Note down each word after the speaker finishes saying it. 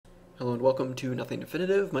Hello and welcome to Nothing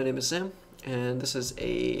Definitive. My name is Sam, and this is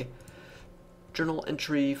a journal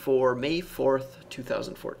entry for May 4th,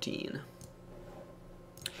 2014.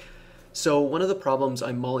 So one of the problems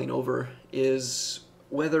I'm mulling over is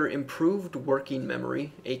whether improved working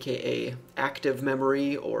memory, aka active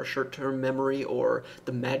memory or short-term memory or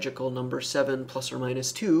the magical number 7 plus or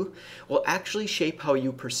minus 2, will actually shape how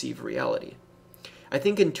you perceive reality. I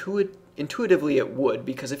think intuitively it would,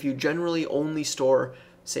 because if you generally only store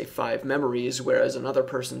say 5 memories, whereas another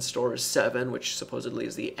person stores 7, which supposedly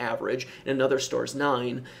is the average, and another stores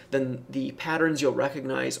 9, then the patterns you'll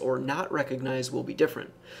recognize or not recognize will be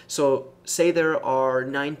different. So say there are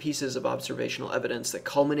 9 pieces of observational evidence that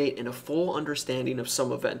culminate in a full understanding of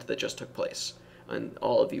some event that just took place, and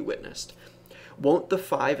all of you witnessed. Won't the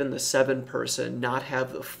 5 and the 7 person not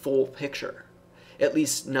have the full picture? At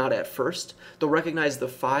least not at first. They'll recognize the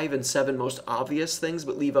 5 and 7 most obvious things,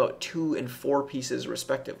 but leave out 2 and 4 pieces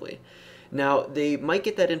respectively. Now, they might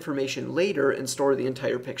get that information later and store the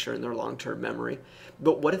entire picture in their long-term memory,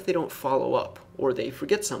 but what if they don't follow up, or they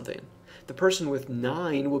forget something? The person with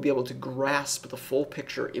 9 will be able to grasp the full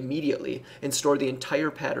picture immediately and store the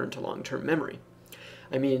entire pattern to long-term memory.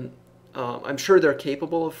 I mean, I'm sure they're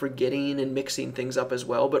capable of forgetting and mixing things up as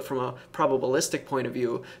well, but from a probabilistic point of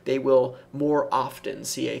view, they will more often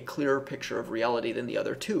see a clearer picture of reality than the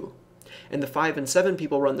other two. And the 5 and 7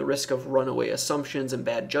 people run the risk of runaway assumptions and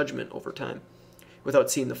bad judgment over time.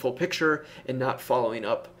 Without seeing the full picture and not following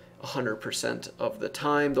up 100% of the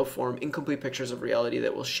time, they'll form incomplete pictures of reality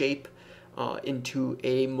that will shape into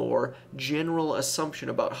a more general assumption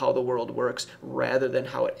about how the world works rather than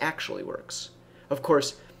how it actually works. Of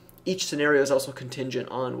course, each scenario is also contingent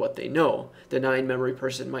on what they know. The 9 memory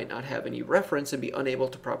person might not have any reference and be unable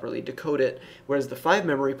to properly decode it, whereas the 5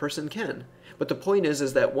 memory person can. But the point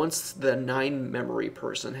is that once the 9 memory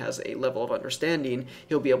person has a level of understanding,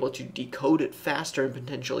 he'll be able to decode it faster and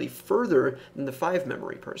potentially further than the 5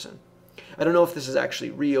 memory person. I don't know if this is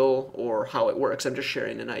actually real or how it works. I'm just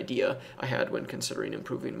sharing an idea I had when considering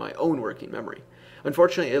improving my own working memory.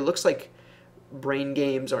 Unfortunately, it looks like brain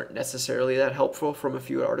games aren't necessarily that helpful from a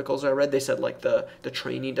few articles I read. They said like the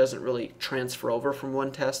training doesn't really transfer over from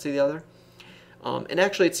one task to the other. And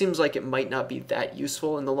actually it seems like it might not be that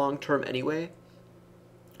useful in the long term anyway.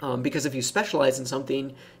 Because if you specialize in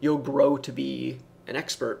something, you'll grow to be an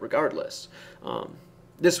expert regardless.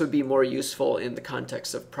 This would be more useful in the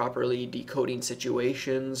context of properly decoding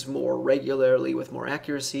situations more regularly with more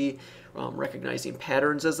accuracy, recognizing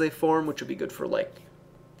patterns as they form, which would be good for like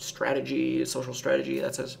strategy, social strategy,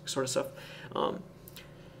 that sort of stuff.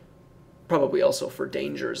 Probably also for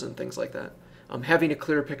dangers and things like that. Having a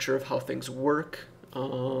clear picture of how things work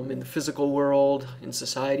in the physical world, in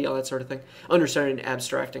society, all that sort of thing. Understanding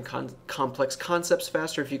abstract and complex concepts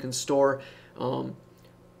faster if you can store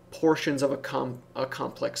portions of a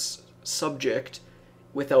complex subject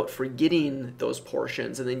without forgetting those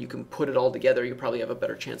portions, and then you can put it all together. You probably have a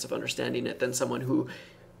better chance of understanding it than someone who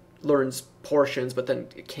learns portions but then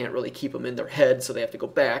can't really keep them in their head, so they have to go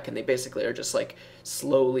back and they basically are just like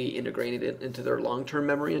slowly integrating it into their long-term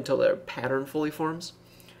memory until their pattern fully forms.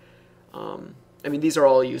 I mean, these are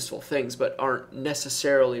all useful things but aren't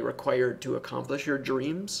necessarily required to accomplish your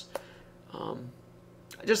dreams.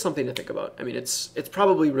 Just something to think about. I mean, it's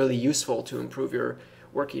probably really useful to improve your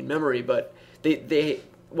working memory, but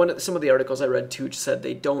some of the articles I read too said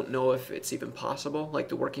they don't know if it's even possible. Like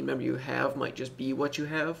the working memory you have might just be what you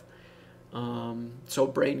have. So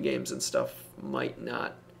brain games and stuff might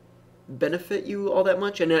not benefit you all that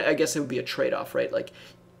much. And I guess it would be a trade-off, right? Like,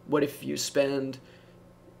 what if you spend,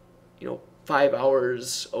 5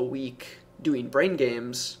 hours a week doing brain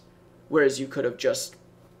games, whereas you could have just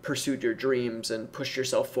pursued your dreams and pushed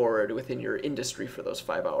yourself forward within your industry for those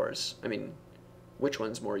 5 hours? I mean, which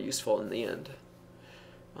one's more useful in the end?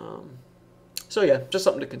 So yeah, just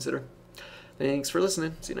something to consider. Thanks for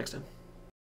listening. See you next time.